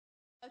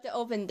have to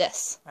open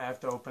this. I have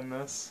to open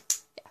this?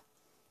 Yeah.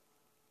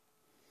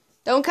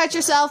 Don't cut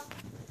yourself.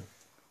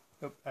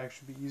 It'll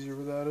actually be easier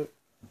without it.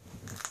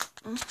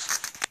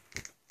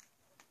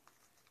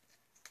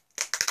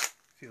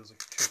 Feels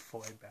like a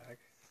Chick-fil-A bag.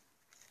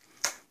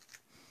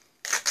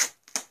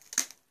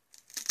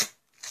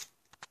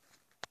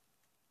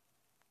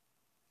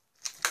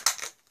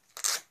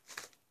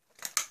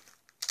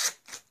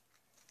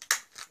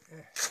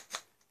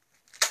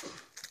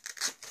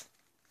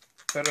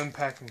 Better than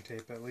packing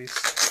tape, at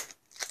least.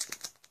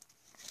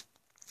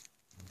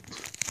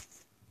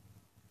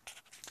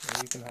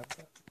 Yeah, you can have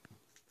that.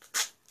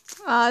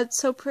 It's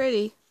so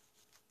pretty.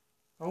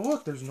 Oh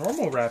look, there's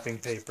normal wrapping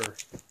paper.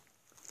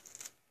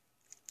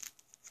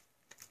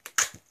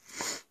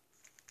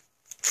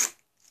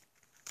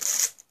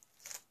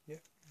 Yeah,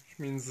 which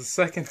means the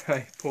second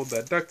I pulled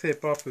that duct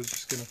tape off, it was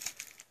just gonna...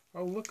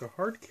 Oh look, a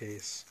hard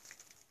case.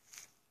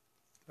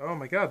 Oh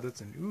my god, that's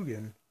an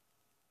Ugin.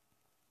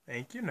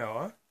 Thank you,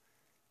 Noah.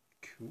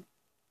 Cool.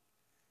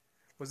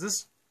 Was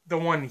this the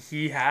one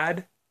he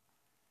had?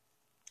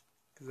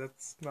 Because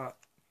that's not...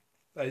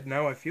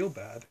 now I feel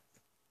bad.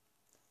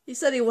 He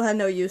said he had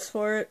no use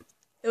for it.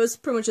 It was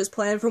pretty much his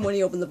plan from when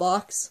he opened the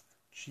box.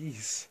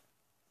 Jeez.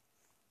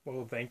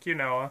 Well, thank you,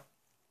 Noah.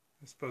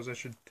 I suppose I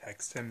should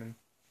text him and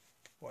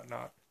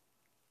whatnot.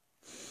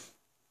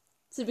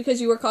 Is it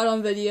because you were caught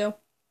on video?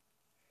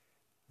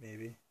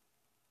 Maybe.